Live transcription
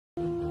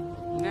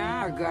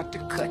I got to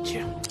cut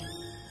you.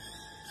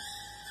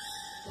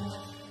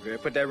 Girl,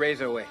 put that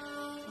razor away.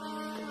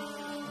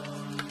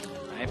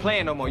 I ain't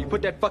playing no more. You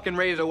put that fucking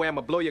razor away,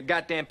 I'ma blow your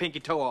goddamn pinky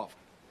toe off.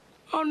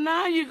 Oh,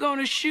 now you're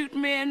gonna shoot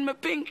me in my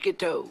pinky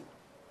toe.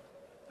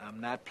 I'm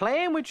not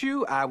playing with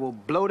you. I will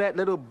blow that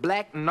little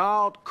black,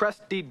 gnarled,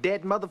 crusty,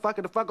 dead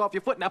motherfucker the fuck off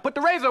your foot. Now put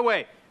the razor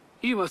away.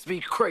 You must be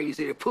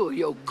crazy to pull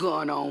your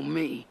gun on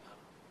me.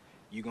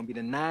 You gonna be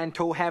the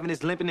nine-toe having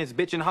this limping this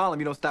bitch in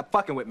Harlem. You don't stop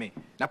fucking with me.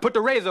 Now put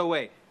the razor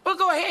away. Well,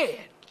 go ahead.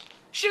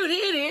 Shoot,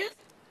 here it is.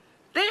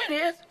 There it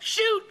is.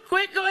 Shoot,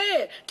 quick, go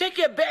ahead. Take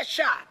your best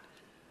shot.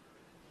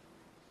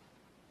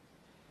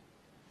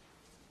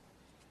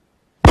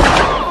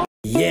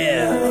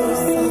 Yeah,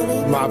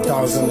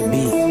 Mafdawgz on the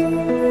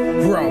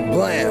beat. Brum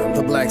Blam,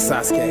 the Black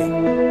Sasuke.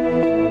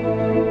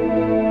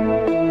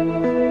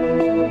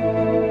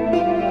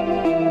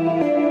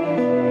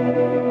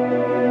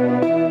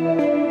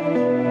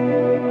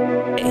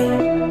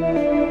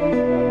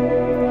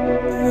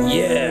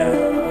 Yeah,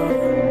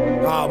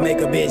 I'll make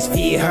a bitch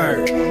feet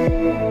hurt.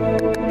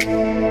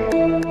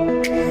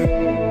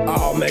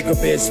 I'll make a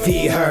bitch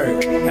feet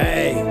hurt.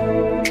 Hey.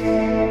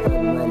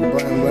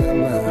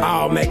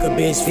 I'll make a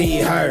bitch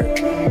feet hurt.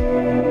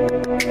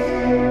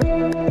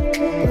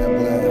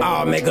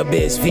 I'll make a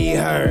bitch feet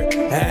hurt.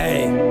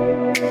 Hey.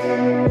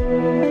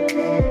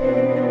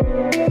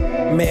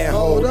 Man,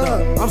 hold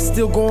up, I'm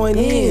still going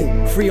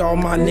in. Free all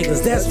my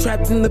niggas that's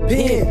trapped in the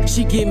pen.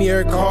 She give me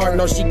her card,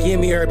 no, she give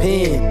me her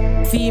pen.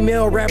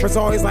 Female rappers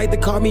always like to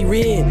call me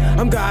Ren.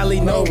 I'm godly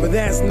Nova,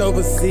 that's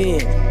Nova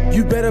Sin.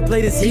 You better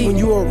play this heat when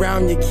you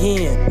around your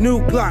kin.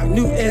 New Glock,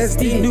 new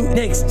SD, new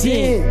next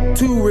gen.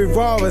 2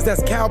 revolvers,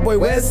 that's Cowboy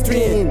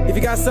Western. If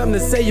you got something to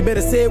say, you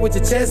better say it with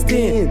your chest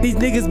in. These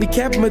niggas be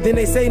capping, but then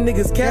they say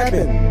niggas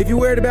capping. If you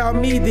worried about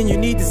me, then you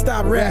need to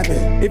stop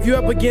rapping. If you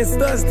up against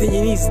us, then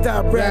you need to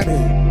stop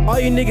rapping. All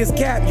you niggas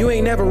cap, you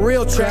ain't never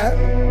real trap.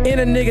 And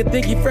a nigga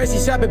think he fresh, he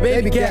shop at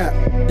Baby Cap.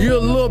 You a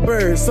little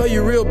bird, so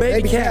you real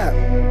Baby Cap.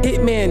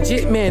 Hitman,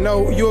 Jitman,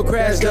 oh, you a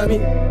crash dummy.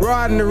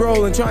 Riding and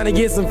rolling, trying to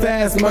get some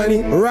fast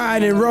money.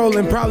 Riding and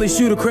rolling, probably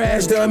shoot a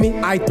crash dummy.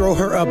 I throw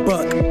her a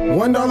buck,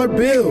 $1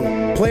 bill,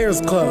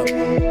 Players Club,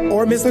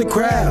 or Mr.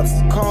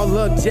 Krabs. Call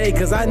up Jay,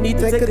 cause I need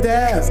to take a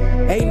dab.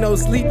 Ain't no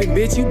sleeping,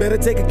 bitch, you better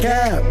take a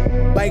cab.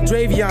 Like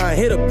Dravion,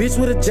 hit a bitch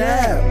with a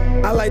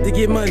jab. I like to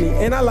get money,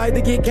 and I like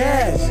to get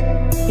cash.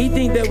 He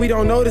think that we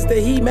don't notice that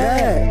he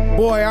mad.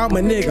 Boy, I'm a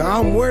nigga,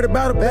 I'm worried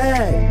about a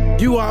bag.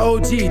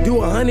 UIOG, do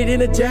 100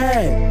 in a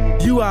Jag.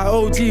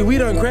 UIOG, we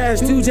done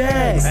crashed 2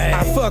 Jags.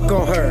 I fuck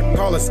on her,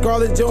 call her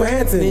Scarlett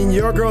Johansson. And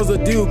your girl's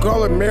a dude,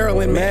 call her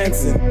Marilyn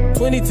Manson.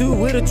 22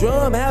 with a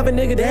drum, have a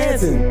nigga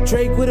dancing.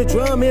 Drake with a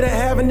drum, it'll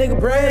have a nigga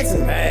prancing.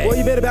 Boy,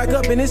 you better back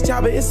up in this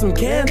chopper, it's some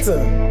cancer.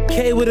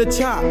 K with a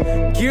chop,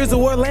 Gears of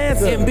War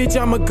Lancer. And bitch,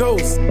 I'm a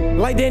ghost,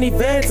 like Danny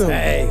Phantom.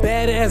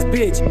 Badass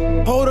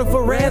bitch, hold her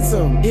for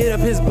ransom. Hit up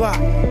his block,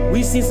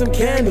 we see some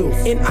candles.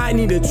 And I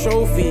need a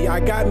trophy, I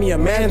got me a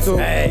mantle.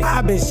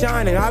 I've been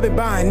shining, I've been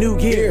buying new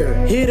gear.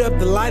 Hit up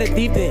the lighter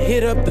thief, then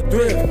hit up the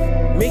thrift.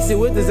 Mix it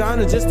with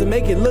designer just to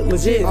make it look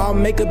legit. I'll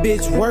make a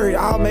bitch worried,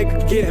 I'll make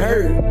her get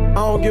hurt. I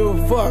don't give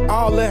a fuck,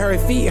 I'll let her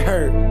feet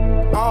hurt.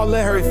 I'll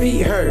let her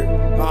feet hurt.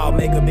 I'll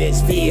make a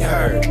bitch feet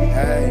hurt.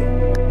 Hey.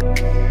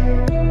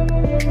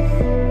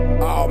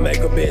 I'll make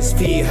a bitch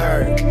feet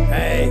hurt.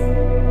 Hey.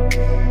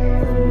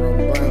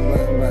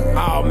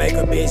 I'll make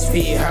a bitch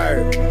feet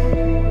hurt.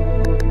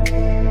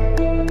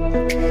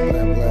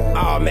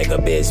 I'll make a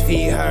bitch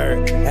feet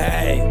hurt.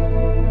 Hey.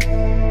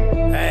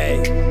 Hey.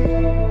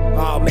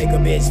 I'll make a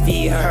bitch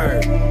feet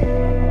hurt.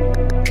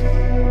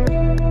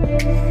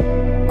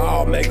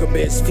 I'll make a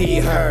bitch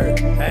feet hurt.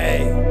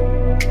 Hey.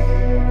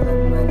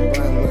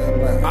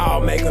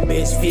 I'll make a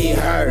bitch feet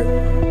hurt.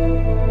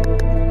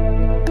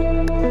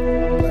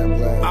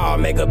 I'll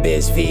make a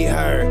bitch feet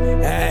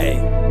hurt. Hey.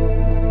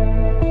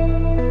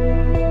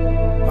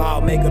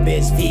 I'll make a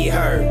bitch feet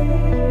hurt.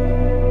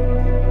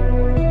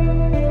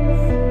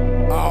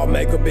 I'll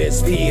make a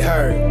bitch feet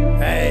hurt.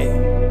 Hey.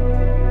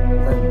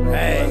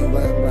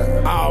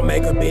 Hey. I'll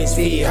make a bitch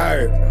feet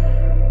hurt.